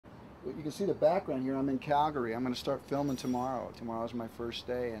You can see the background here. I'm in Calgary. I'm going to start filming tomorrow. Tomorrow's my first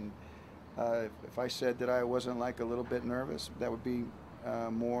day, and if I said that I wasn't like a little bit nervous, that would be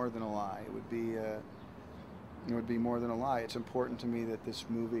more than a lie. It would be more than a lie. It's important to me that this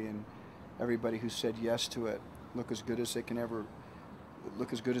movie and everybody who said yes to it look as good as they can ever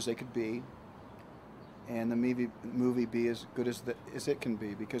look, as good as they could be, and the movie be as good as it can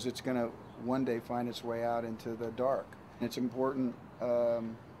be, because it's going to one day find its way out into the dark. It's important.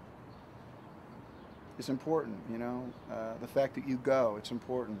 It's important, you know, the fact that you go, it's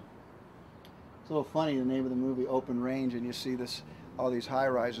important. It's a little funny, the name of the movie, Open Range, and you see this, all these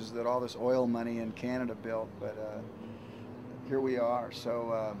high-rises that all this oil money in Canada built, but here we are.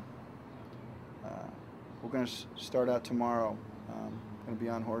 So we're going to start out tomorrow. Going to be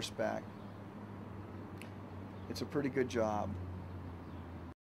on horseback. It's a pretty good job.